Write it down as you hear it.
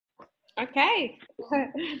Okay,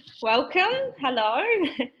 welcome. Hello.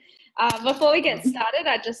 Before we get started,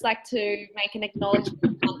 I'd just like to make an acknowledgement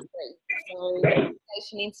of country. So, the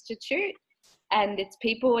Mediation Institute and its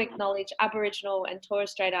people acknowledge Aboriginal and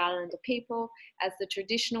Torres Strait Islander people as the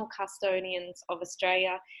traditional custodians of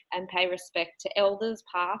Australia and pay respect to elders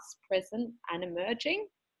past, present, and emerging.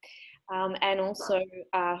 And also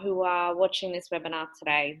who are watching this webinar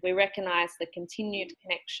today. We recognise the continued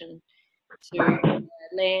connection to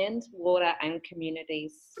land, water, and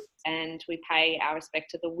communities, and we pay our respect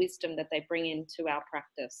to the wisdom that they bring into our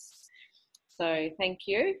practice. So thank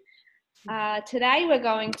you. Today we're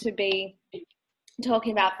going to be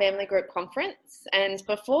talking about family group conference, and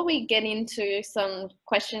before we get into some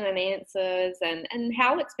question and answers and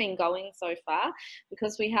how it's been going so far,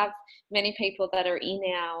 because we have many people that are in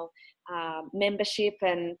our membership,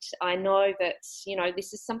 and I know that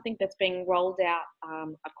this is something that's being rolled out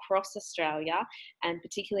across Australia, and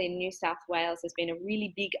particularly in New South Wales there's been a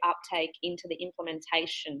really big uptake into the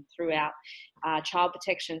implementation throughout child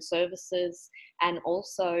protection services and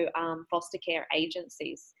also foster care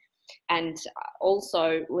agencies. And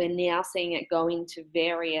also we're now seeing it go into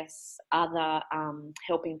various other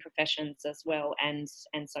helping professions as well, and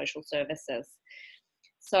social services.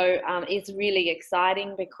 So it's really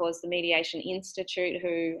exciting because the Mediation Institute,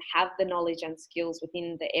 who have the knowledge and skills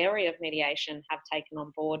within the area of mediation, have taken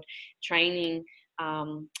on board training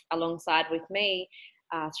alongside with me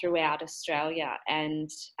throughout Australia.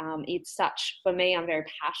 And it's such, for me, I'm very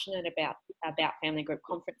passionate about family group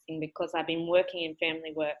conferencing because I've been working in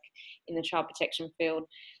family work in the child protection field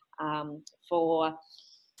for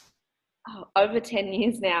over 10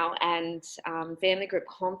 years now, and family group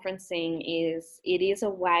conferencing is a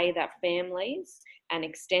way that families and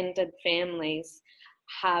extended families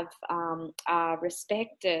have are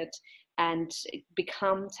respected and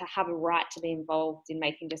become to have a right to be involved in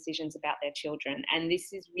making decisions about their children. And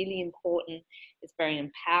this is really important. It's very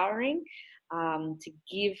empowering to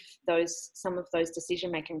give some of those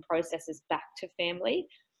decision-making processes back to family,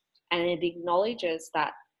 and it acknowledges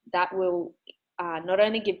that will not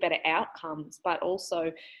only give better outcomes, but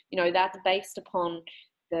also, that's based upon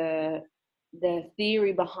the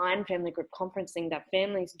theory behind family group conferencing, that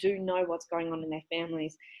families do know what's going on in their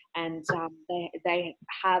families, and they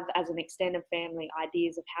have, as an extended family,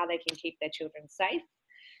 ideas of how they can keep their children safe,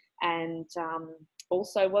 and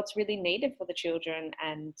also what's really needed for the children,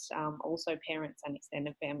 and also parents and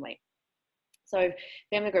extended family. So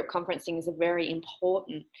family group conferencing is a very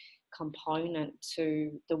important component to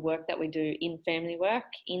the work that we do in family work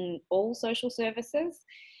in all social services,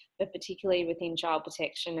 but particularly within child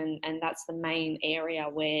protection, and that's the main area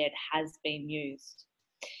where it has been used.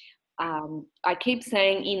 I keep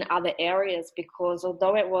saying in other areas because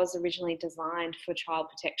although it was originally designed for child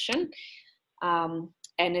protection and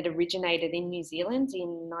it originated in New Zealand in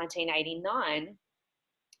 1989,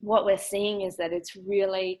 what we're seeing is that it's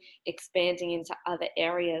really expanding into other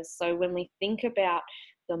areas. So when we think about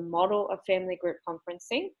the model of family group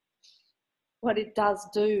conferencing, what it does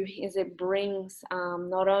do is it brings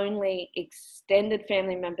not only extended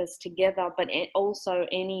family members together, but also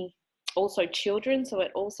children. So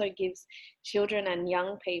it also gives children and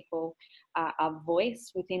young people a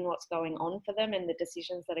voice within what's going on for them and the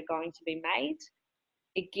decisions that are going to be made.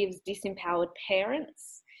 It gives disempowered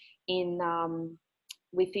parents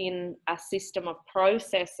within a system of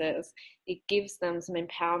processes. It gives them some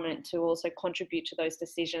empowerment to also contribute to those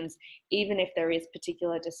decisions, even if there is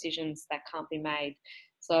particular decisions that can't be made.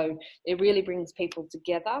 So it really brings people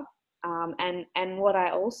together. And what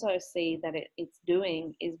I also see that it's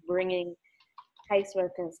doing is bringing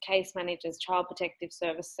caseworkers, case managers, child protective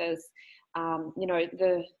services,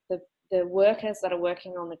 the workers that are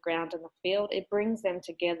working on the ground in the field, it brings them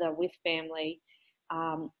together with family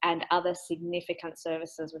and other significant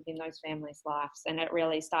services within those families' lives. And it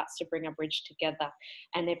really starts to bring a bridge together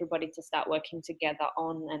and everybody to start working together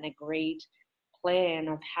on an agreed plan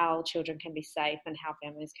of how children can be safe and how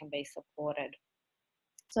families can be supported.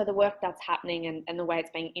 So the work that's happening and the way it's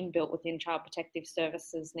being inbuilt within child protective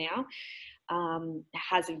services now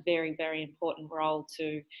has a very, very important role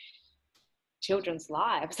to children's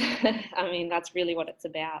lives. I mean, that's really what it's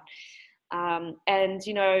about. And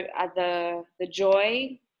the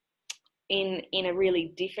joy in a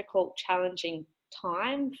really difficult, challenging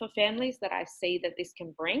time for families that I see that this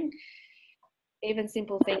can bring, even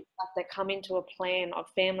simple things like that come into a plan of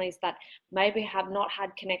families that maybe have not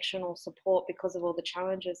had connection or support because of all the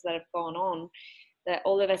challenges that have gone on, that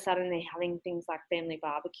all of a sudden they're having things like family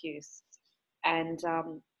barbecues. And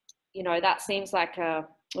that seems like a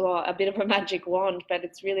bit of a magic wand, but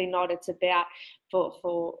it's really not. It's about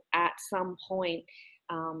for at some point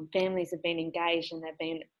families have been engaged and they've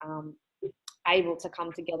been able to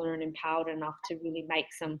come together and empowered enough to really make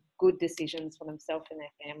some good decisions for themselves and their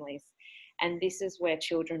families. And this is where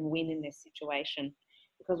children win in this situation,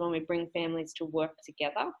 because when we bring families to work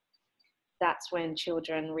together, that's when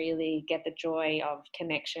children really get the joy of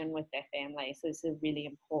connection with their family. So this is a really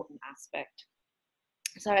important aspect.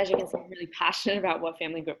 So as you can see, I'm really passionate about what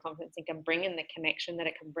family group conferencing can bring and the connection that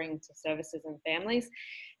it can bring to services and families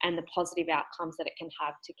and the positive outcomes that it can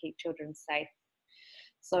have to keep children safe.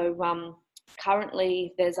 So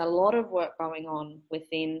currently there's a lot of work going on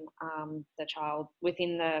within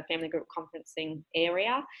the family group conferencing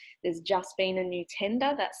area. There's just been a new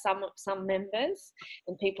tender that some members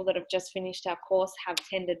and people that have just finished our course have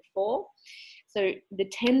tendered for. So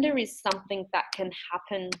the tender is something that can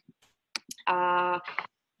happen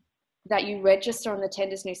that you register on the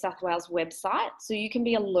Tenders New South Wales website, so you can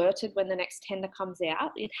be alerted when the next tender comes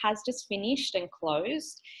out. It has just finished and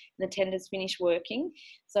closed, and the tender's finished working,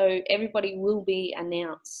 so everybody will be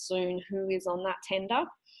announced soon who is on that tender.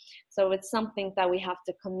 So it's something that we have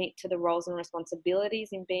to commit to the roles and responsibilities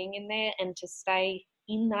in being in there and to stay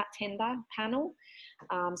in that tender panel.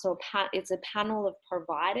 So it's a panel of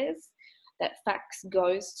providers that FACS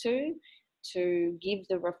goes to give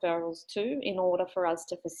the referrals to in order for us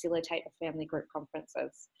to facilitate the family group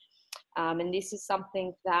conferences. And this is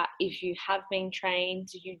something that if you have been trained,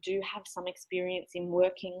 you do have some experience in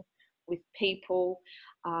working with people,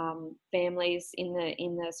 families in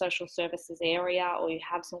the social services area, or you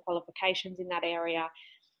have some qualifications in that area,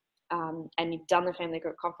 and you've done the family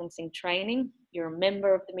group conferencing training, you're a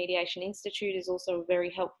member of the Mediation Institute, is also a very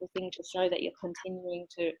helpful thing to show that you're continuing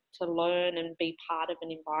to learn and be part of an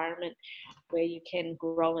environment where you can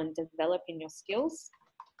grow and develop in your skills.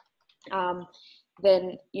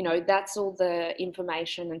 Then, you know, that's all the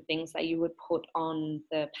information and things that you would put on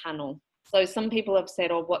the panel. So some people have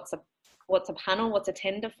said, oh, what's a panel? What's a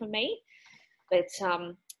tender for me? But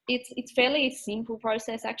it's fairly a simple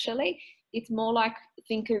process, actually. It's more like,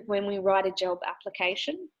 think of when we write a job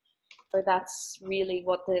application. So that's really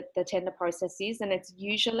what the tender process is. And it's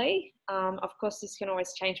usually, of course, this can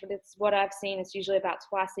always change, but it's what I've seen, it's usually about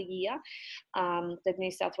twice a year that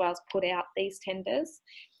New South Wales put out these tenders,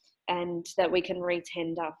 and that we can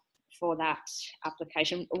re-tender for that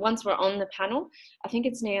application. Once we're on the panel, I think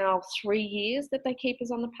it's now 3 years that they keep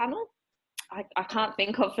us on the panel. I can't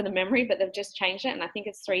think of for the memory, but they've just changed it, and I think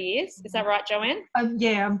it's 3 years. Is that right, Joanne?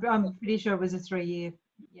 Yeah, I'm pretty sure it was a 3 year.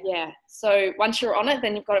 Yeah. So once you're on it,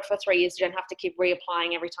 then you've got it for 3 years. You don't have to keep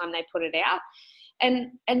reapplying every time they put it out,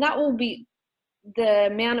 and that will be the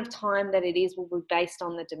amount of time that it is will be based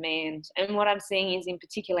on the demand. And what I'm seeing is in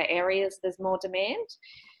particular areas there's more demand.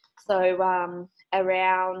 So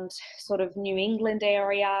around sort of New England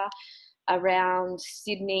area, around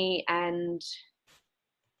Sydney and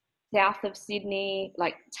south of Sydney,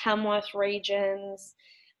 like Tamworth regions,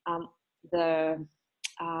 the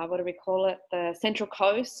Central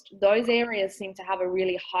Coast, those areas seem to have a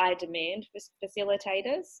really high demand for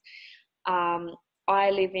facilitators.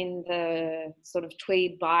 I live in the sort of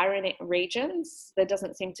Tweed-Byron regions. There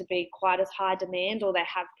doesn't seem to be quite as high demand, or they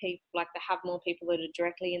have more people that are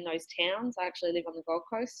directly in those towns. I actually live on the Gold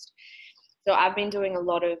Coast. So I've been doing a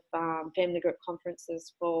lot of family group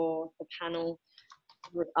conferences for the panel,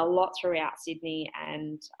 a lot throughout Sydney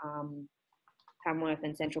and Tamworth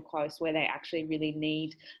and Central Coast, where they actually really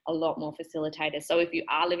need a lot more facilitators. So if you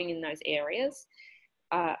are living in those areas,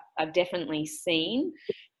 I've definitely seen,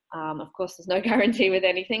 of course there's no guarantee with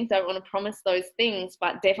anything, don't want to promise those things,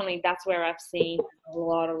 but definitely that's where I've seen a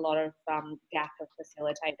lot of gap of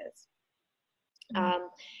facilitators.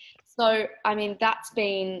 So I mean, that's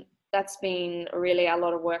been really a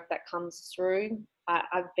lot of work that comes through.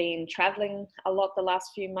 I've been traveling a lot the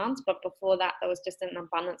last few months, but before that there was just an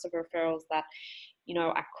abundance of referrals that, you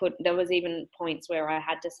know, there was even points where I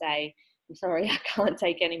had to say, I'm sorry, I can't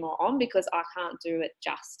take any more on, because I can't do it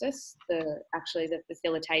justice, the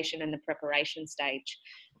facilitation and the preparation stage,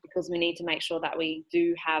 because we need to make sure that we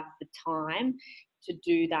do have the time to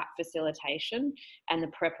do that facilitation and the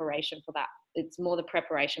preparation for that. It's more the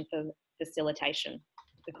preparation for facilitation,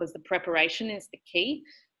 because the preparation is the key.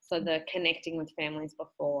 So the connecting with families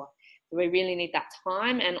before. So we really need that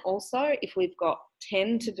time. And also, if we've got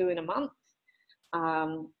 10 to do in a month,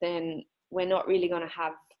 then we're not really going to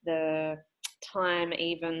have the time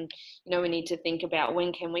even, you know, we need to think about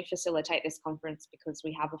when can we facilitate this conference, because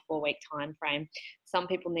we have a 4-week time frame. Some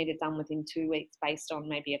people need it done within 2 weeks based on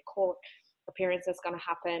maybe a court appearance that's going to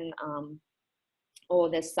happen, or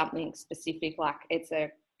there's something specific like it's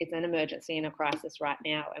an emergency and a crisis right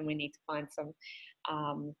now, and we need to find some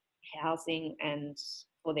housing and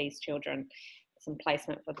for these children. some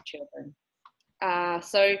placement for the children.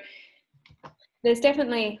 So there's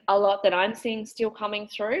definitely a lot that I'm seeing still coming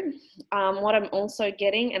through. What I'm also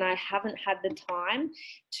getting, and I haven't had the time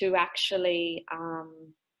to actually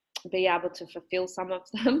be able to fulfill some of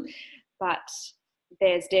them, but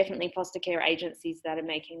there's definitely foster care agencies that are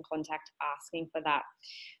making contact asking for that.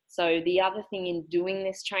 So the other thing in doing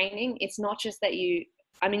this training, it's not just that you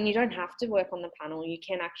don't have to work on the panel, you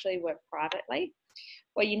can actually work privately.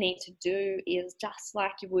 What you need to do is just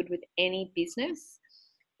like you would with any business,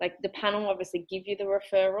 like the panel obviously give you the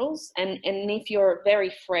referrals, and if you're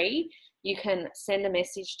very free, you can send a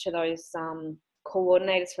message to those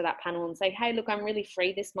coordinators for that panel and say, hey, look, I'm really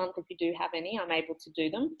free this month. If you do have any, I'm able to do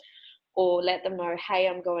them. Or let them know, hey,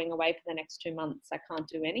 I'm going away for the next 2 months, I can't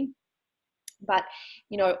do any. But,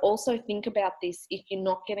 also think about this. If you're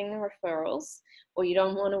not getting the referrals, or you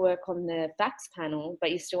don't want to work on the facts panel,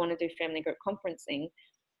 but you still want to do family group conferencing,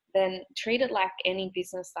 then treat it like any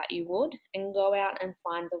business that you would and go out and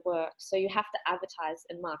find the work. So you have to advertise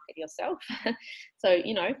and market yourself. So,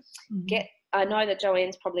 I know that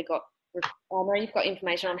Joanne's probably got, I know you've got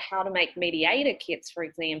information on how to make mediator kits, for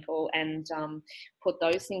example, and put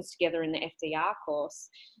those things together in the FDR course.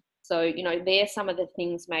 So, there's some of the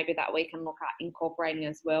things maybe that we can look at incorporating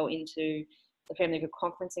as well into the family group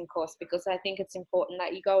conferencing course, because I think it's important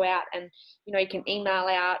that you go out and, you can email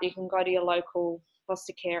out, you can go to your local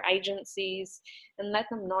foster care agencies and let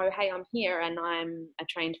them know, hey, I'm here and I'm a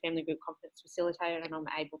trained family group conference facilitator and I'm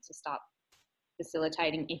able to start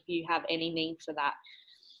facilitating if you have any need for that.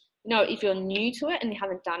 If you're new to it and you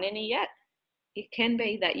haven't done any yet, it can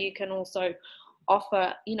be that you can also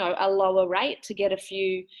offer, a lower rate to get a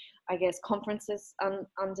few, conferences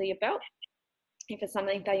under your belt, if it's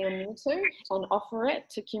something that you're new to, and offer it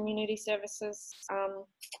to community services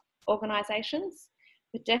organisations.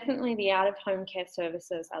 But definitely the out-of-home care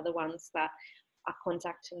services are the ones that are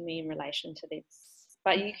contacting me in relation to this.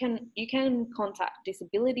 But you can contact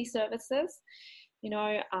disability services,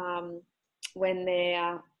 when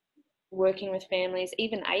they're working with families,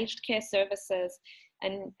 even aged care services,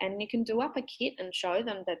 and you can do up a kit and show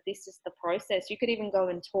them that this is the process. You could even go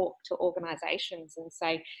and talk to organisations and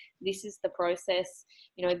say, this is the process,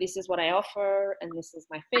 this is what I offer, and this is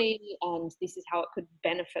my fee, and this is how it could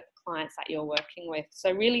benefit the clients that you're working with.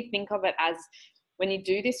 So really think of it as, when you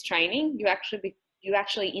do this training, you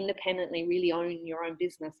actually independently really own your own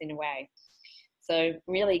business in a way. So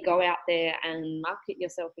really go out there and market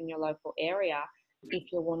yourself in your local area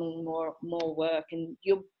if you're wanting more work, and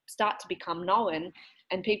you'll start to become known,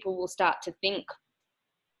 and people will start to think,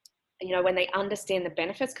 when they understand the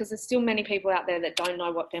benefits, because there's still many people out there that don't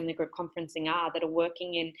know what family group conferencing are, that are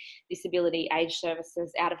working in disability age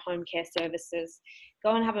services, out-of-home care services.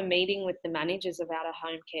 Go and have a meeting with the managers of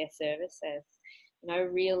out-of-home care services.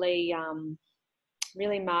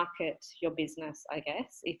 Really market your business, I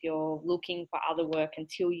guess, if you're looking for other work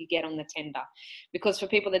until you get on the tender. Because for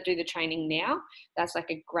people that do the training now, that's like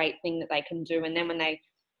a great thing that they can do. And then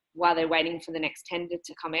while they're waiting for the next tender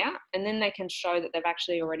to come out, and then they can show that they've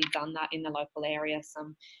actually already done that in the local area,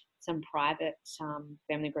 some private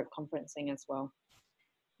family group conferencing as well.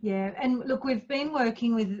 Yeah, and look, we've been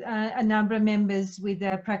working with a number of members with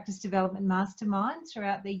our practice development mastermind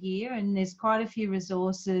throughout the year, and there's quite a few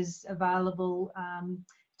resources available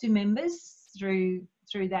to members through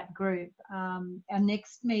that group. Our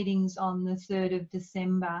next meeting's on the 3rd of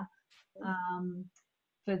December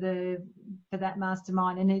for that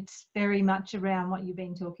mastermind, and it's very much around what you've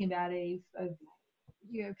been talking about, Eve, of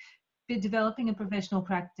developing a professional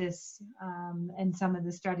practice and some of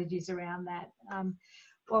the strategies around that.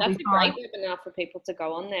 That's a great webinar for people to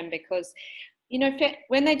go on then, because,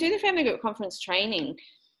 when they do the family group conference training,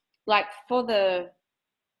 like for the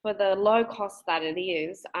low cost that it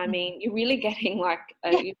is, you're really getting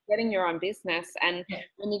you're getting your own business. And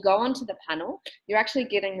when you go onto the panel, you're actually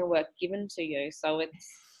getting the work given to you. So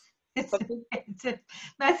it's a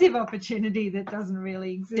massive opportunity that doesn't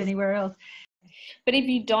really exist anywhere else. But if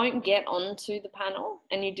you don't get onto the panel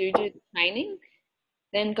and you do the training,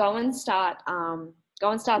 then go and start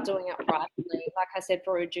doing it privately, like I said,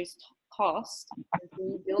 for a reduced cost, until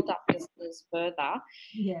you build up your skills further.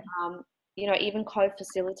 Yeah. Even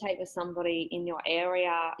co-facilitate with somebody in your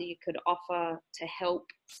area. You could offer to help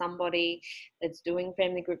somebody that's doing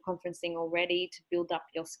family group conferencing already to build up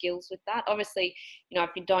your skills with that. Obviously, if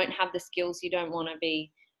you don't have the skills, you don't want to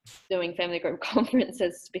be doing family group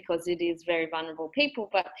conferences, because it is very vulnerable people.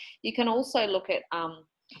 But you can also look at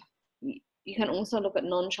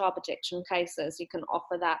non-child protection cases. You can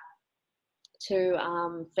offer that to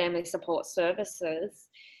family support services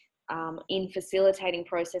in facilitating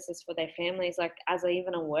processes for their families, like as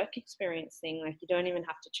even a work experience thing. Like you don't even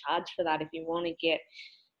have to charge for that if you want to get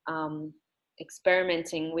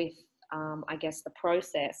experimenting with, I guess, the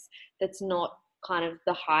process that's not kind of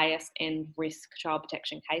the highest end risk child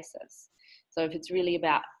protection cases. So if it's really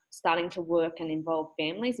about starting to work and involve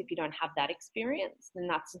families, if you don't have that experience, then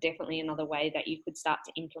that's definitely another way that you could start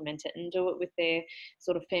to implement it and do it with their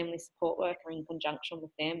sort of family support worker in conjunction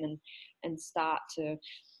with them, and start to,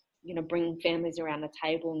 you know, bring families around the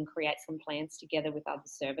table and create some plans together with other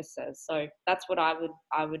services. So that's what I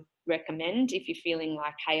would recommend if you're feeling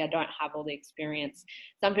like, hey, I don't have all the experience.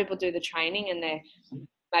 Some people do the training and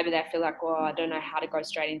maybe they feel like, well, I don't know how to go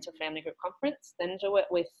straight into a family group conference. Then do it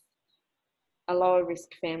with a lower risk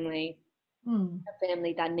family, a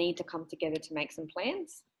family that need to come together to make some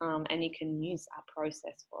plans, and you can use our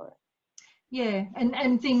process for it. Yeah,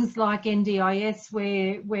 and things like NDIS,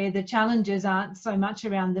 where the challenges aren't so much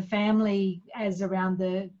around the family as around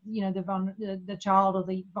the, you know, the child or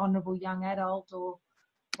the vulnerable young adult or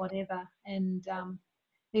whatever. And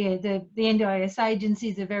yeah, the NDIS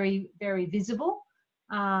agencies are very, very visible,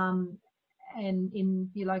 and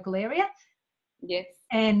in your local area. Yes.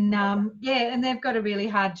 And yeah, and they've got a really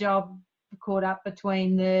hard job caught up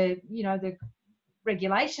between the, you know, the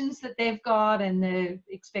regulations that they've got and the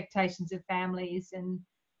expectations of families. And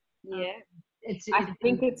yeah, I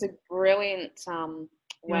think it's a brilliant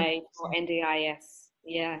way for NDIS.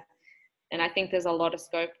 Yeah, and I think there's a lot of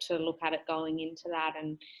scope to look at it going into that,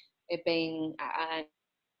 and it being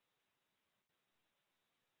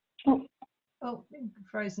oh,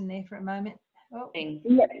 frozen there for a moment. Oh,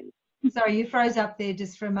 yeah. Sorry, you froze up there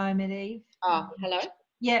just for a moment, Eve. Oh, hello.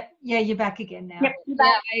 Yeah, you're back again now. Yep,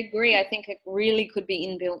 yeah, I agree. I think it really could be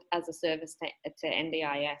inbuilt as a service to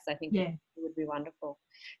NDIS. I think it would be wonderful.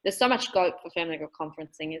 There's so much scope for family group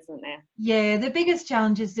conferencing, isn't there? Yeah, the biggest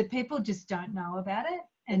challenge is that people just don't know about it.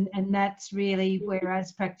 And that's really where,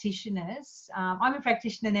 as practitioners, I'm a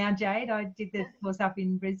practitioner now, Jade. I did the course up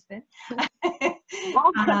in Brisbane.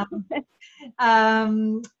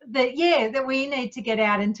 That we need to get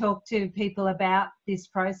out and talk to people about this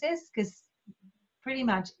process, because pretty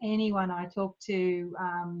much anyone I talk to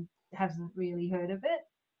hasn't really heard of it.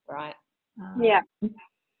 Right. Yeah.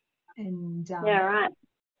 And yeah, right.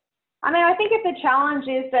 I mean, I think if the challenge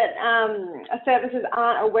is that services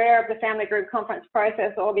aren't aware of the family group conference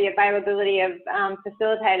process or the availability of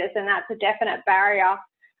facilitators, then that's a definite barrier.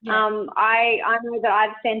 Yeah. I know that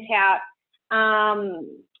I've sent out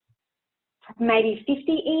maybe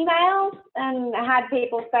 50 emails and had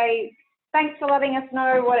people say, thanks for letting us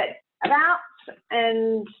know what it's about,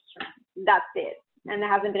 and that's it. And there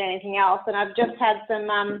hasn't been anything else. And I've just had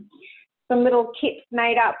some little kits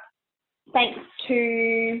made up thanks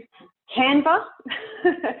to Canva.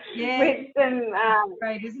 Yeah. With some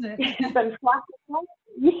great, isn't it? some classical.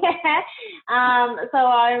 Yeah. So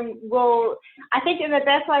I think that the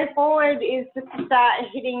best way forward is to start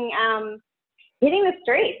hitting the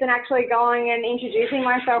streets and actually going and introducing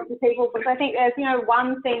myself to people, because I think there's, you know,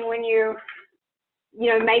 one thing when you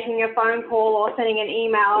know, making a phone call or sending an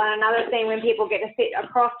email, and another thing when people get to sit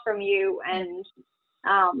across from you and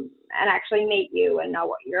actually meet you and know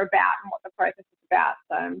what you're about and what the process is about.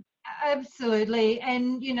 So absolutely.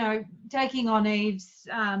 And, you know, taking on Eve's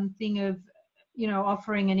thing of, you know,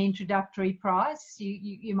 offering an introductory price,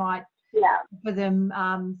 you might offer them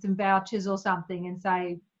some vouchers or something and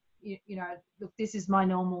say, you know, look, this is my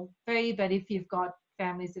normal fee, but if you've got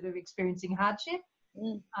families that are experiencing hardship,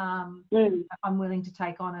 I'm willing to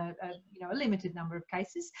take on a limited number of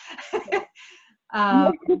cases.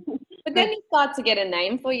 But then you start to get a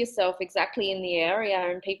name for yourself exactly in the area,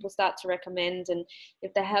 and people start to recommend, and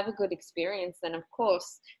if they have a good experience, then of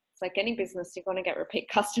course, it's like any business, you're going to get repeat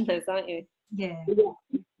customers, aren't you? Yeah. No,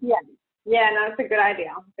 it's a good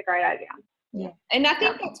idea. It's a great idea. Yeah. And I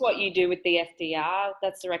think that's what you do with the FDR.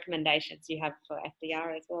 That's the recommendations you have for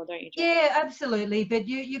FDR as well, don't you, Jen? Yeah, absolutely. But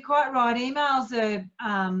you're quite right. Emails are,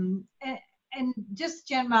 and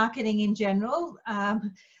just marketing in general,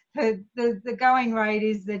 the going rate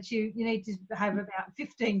is that you need to have about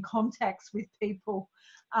 15 contacts with people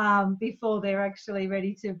before they're actually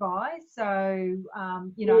ready to buy. So,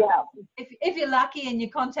 you know, if you're lucky and you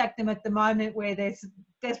contact them at the moment where they're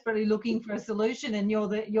desperately looking for a solution and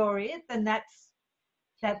you're it, then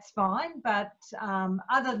that's fine. But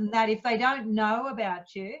other than that, if they don't know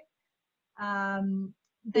about you,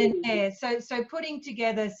 then so putting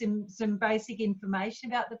together some basic information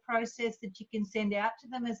about the process that you can send out to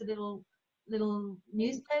them as a little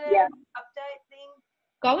newsletter update thing.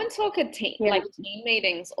 Go and talk at team, like team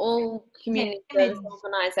meetings. All community service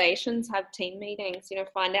organisations have team meetings. You know,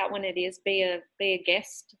 find out when it is. Be a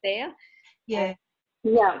guest there. Yeah.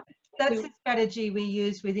 Yeah. That's the strategy we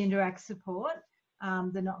use with Interact Support,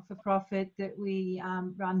 the not-for-profit that we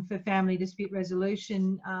run for family dispute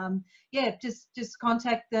resolution. Yeah, just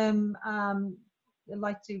contact them. They'd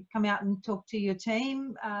like to come out and talk to your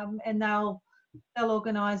team, and they'll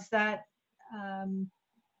organise that.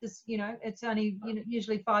 Just, you know, it's only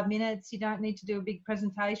usually 5 minutes. You don't need to do a big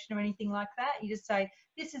presentation or anything like that. You just say,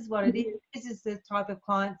 this is what it is. This is the type of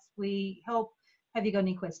clients we help. Have you got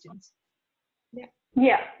any questions? Yeah.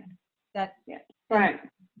 Yeah. Right.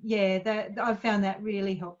 Yeah, that I've found that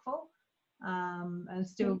really helpful. And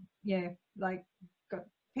still, yeah, like got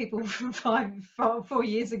people from 4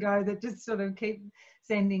 years ago that just sort of keep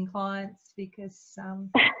sending clients because,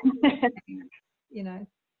 you know,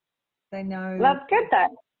 they know. That's good though.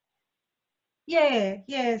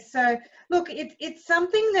 Yeah. So look, it's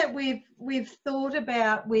something that we've thought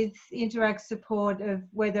about with Interact Support of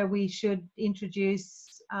whether we should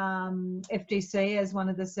introduce FGC as one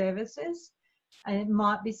of the services, and it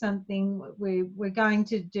might be something we're going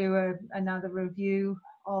to do another review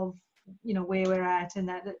of, you know, where we're at and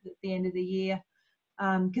that at the end of the year,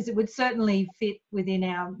 because it would certainly fit within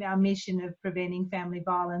our mission of preventing family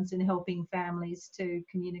violence and helping families to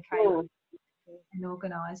communicate and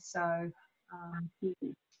organise. So.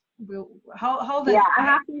 We'll hold it. Yeah, I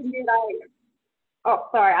have to admit,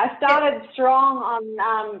 I started strong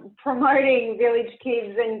on promoting Village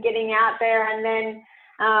Kids and getting out there, and then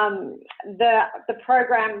the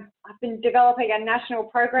program, I've been developing a national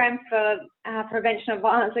program for prevention of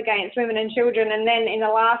violence against women and children, and then in the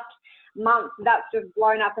last month that's just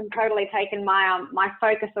blown up and totally taken my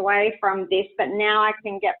focus away from this, but now I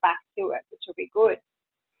can get back to it, which will be good.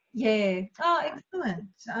 Yeah. Oh, excellent.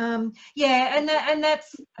 Yeah, and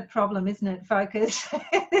that's a problem, isn't it? Focus.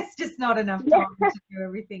 There's just not enough time to do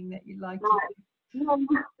everything that you'd like to do. No.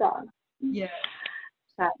 Yeah.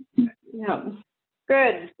 Yeah.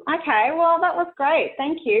 Good. Okay. Well, that was great.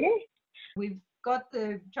 Thank you. We've got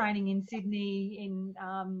the training in Sydney in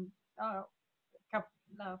a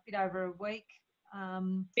bit over a week.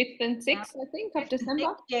 5th and 6th, I think, of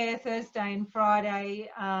December. Yeah, Thursday and Friday.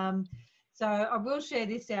 So I will share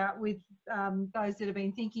this out with those that have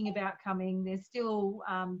been thinking about coming. There's still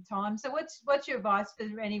time. So what's your advice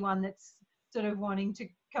for anyone that's sort of wanting to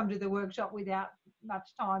come to the workshop without much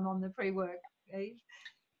time on the pre-work, Eve?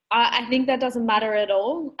 I think that doesn't matter at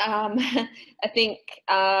all. I think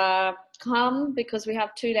come, because we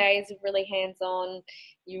have 2 days of really hands-on.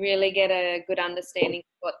 You really get a good understanding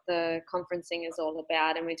of what the conferencing is all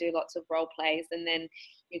about, and we do lots of role plays, and then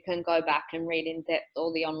you can go back and read in depth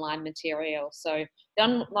all the online material. So the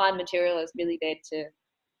online material is really there to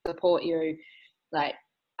support you, like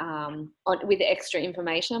with extra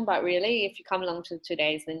information, but really if you come along to 2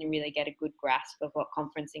 days, then you really get a good grasp of what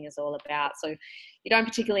conferencing is all about. So you don't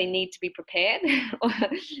particularly need to be prepared,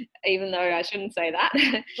 even though I shouldn't say that.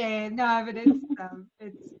 Yeah, no, but it's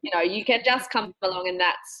you know, you can just come along, and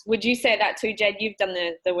that's, would you say that too, Jed? You've done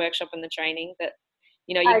the workshop and the training, that,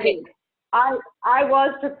 you know, I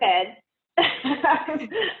was prepared.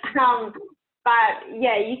 But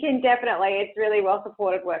yeah, you can definitely, it's really well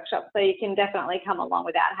supported workshop, so you can definitely come along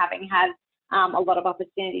without having had a lot of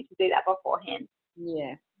opportunity to do that beforehand.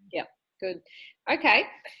 Yeah, good. Okay,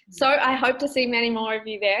 so I hope to see many more of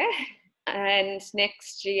you there, and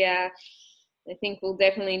next year I think we'll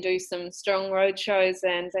definitely do some strong road shows,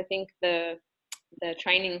 and I think the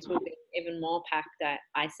trainings will be even more packed,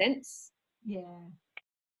 I sense. Yeah.